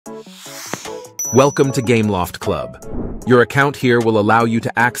Welcome to Gameloft Club. Your account here will allow you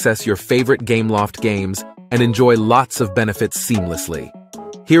to access your favorite Gameloft games and enjoy lots of benefits seamlessly.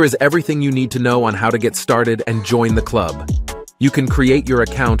 Here is everything you need to know on how to get started and join the club. You can create your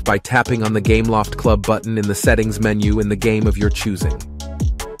account by tapping on the Gameloft Club button in the settings menu in the game of your choosing.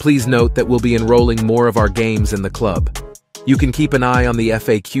 Please note that we'll be enrolling more of our games in the club. You can keep an eye on the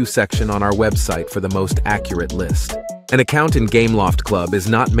FAQ section on our website for the most accurate list. An account in Gameloft Club is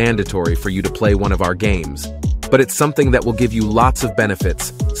not mandatory for you to play one of our games, but it's something that will give you lots of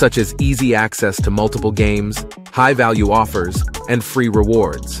benefits, such as easy access to multiple games, high-value offers, and free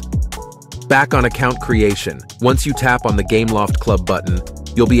rewards. Back on account creation, once you tap on the Gameloft Club button,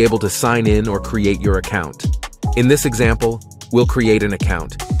 you'll be able to sign in or create your account. In this example, we'll create an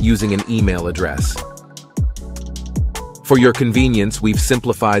account using an email address. For your convenience, we've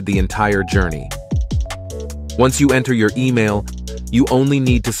simplified the entire journey. Once you enter your email, you only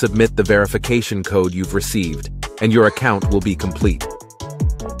need to submit the verification code you've received, and your account will be complete.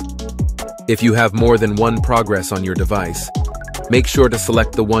 If you have more than one progress on your device, make sure to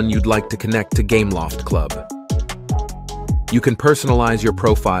select the one you'd like to connect to Gameloft Club. You can personalize your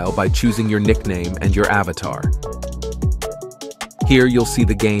profile by choosing your nickname and your avatar. Here you'll see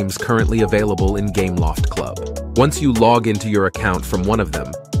the games currently available in Gameloft Club. Once you log into your account from one of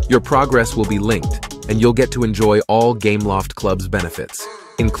them, your progress will be linked, and you'll get to enjoy all Gameloft Club's benefits,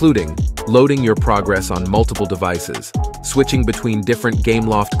 including loading your progress on multiple devices, switching between different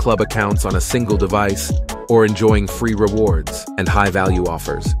Gameloft Club accounts on a single device, or enjoying free rewards and high-value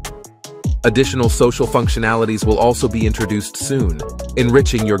offers. Additional social functionalities will also be introduced soon,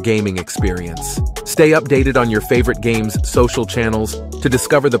 enriching your gaming experience. Stay updated on your favorite games' social channels to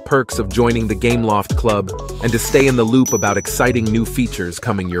discover the perks of joining the Gameloft Club and to stay in the loop about exciting new features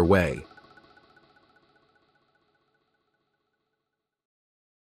coming your way.